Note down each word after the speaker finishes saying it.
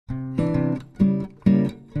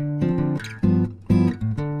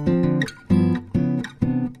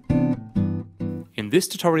this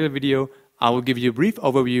tutorial video, I will give you a brief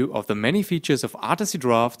overview of the many features of Articy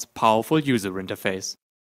Draft's powerful user interface.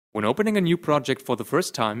 When opening a new project for the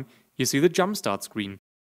first time, you see the Jumpstart screen,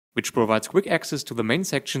 which provides quick access to the main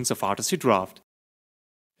sections of Articy Draft.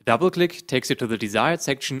 A double click takes you to the desired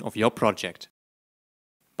section of your project.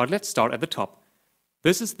 But let's start at the top.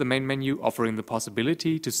 This is the main menu offering the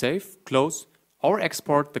possibility to save, close, or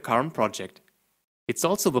export the current project. It's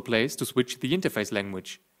also the place to switch the interface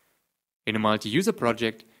language. In a multi-user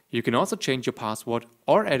project, you can also change your password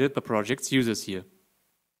or edit the project's users here.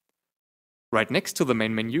 Right next to the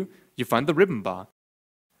main menu, you find the ribbon bar.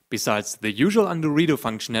 Besides the usual undo-redo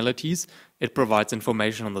functionalities, it provides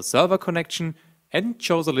information on the server connection and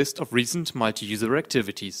shows a list of recent multi-user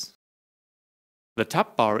activities. The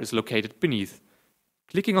tab bar is located beneath.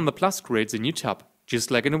 Clicking on the plus creates a new tab,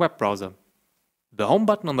 just like in a web browser. The home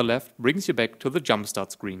button on the left brings you back to the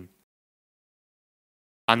Jumpstart screen.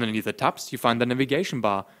 Underneath the tabs you find the navigation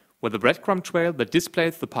bar, with a breadcrumb trail that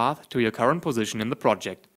displays the path to your current position in the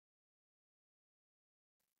project.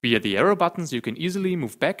 Via the arrow buttons you can easily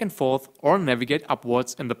move back and forth or navigate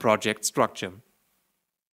upwards in the project structure.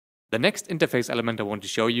 The next interface element I want to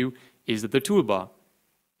show you is the toolbar.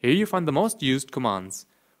 Here you find the most used commands.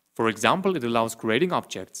 For example, it allows creating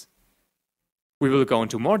objects. We will go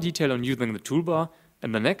into more detail on using the toolbar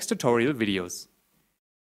in the next tutorial videos.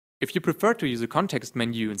 If you prefer to use a context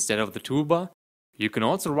menu instead of the toolbar, you can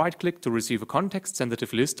also right-click to receive a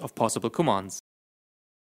context-sensitive list of possible commands.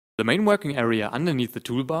 The main working area underneath the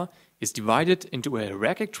toolbar is divided into a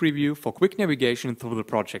hierarchic tree view for quick navigation through the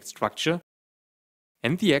project structure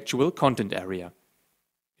and the actual content area.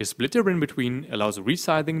 A splitter in between allows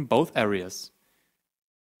resizing both areas.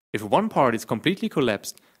 If one part is completely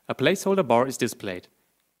collapsed, a placeholder bar is displayed.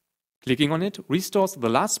 Clicking on it restores the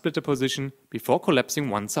last splitter position before collapsing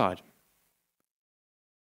one side.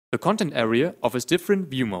 The content area offers different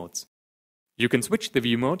view modes. You can switch the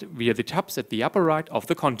view mode via the tabs at the upper right of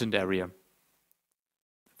the content area.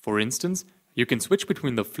 For instance, you can switch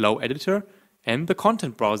between the Flow Editor and the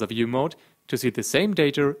Content Browser view mode to see the same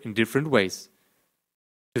data in different ways.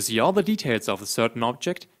 To see all the details of a certain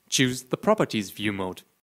object, choose the Properties view mode.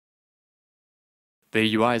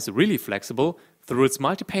 The UI is really flexible through its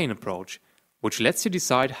multi-pane approach, which lets you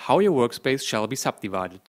decide how your workspace shall be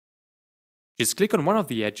subdivided. Just click on one of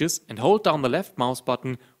the edges and hold down the left mouse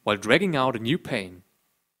button while dragging out a new pane.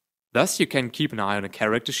 Thus you can keep an eye on a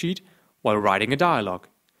character sheet while writing a dialogue,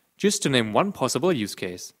 just to name one possible use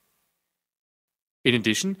case. In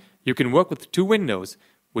addition, you can work with two windows,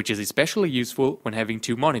 which is especially useful when having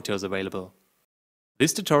two monitors available.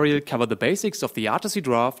 This tutorial covered the basics of the Articy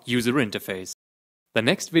Draft user interface. The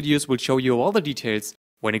next videos will show you all the details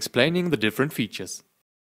when explaining the different features.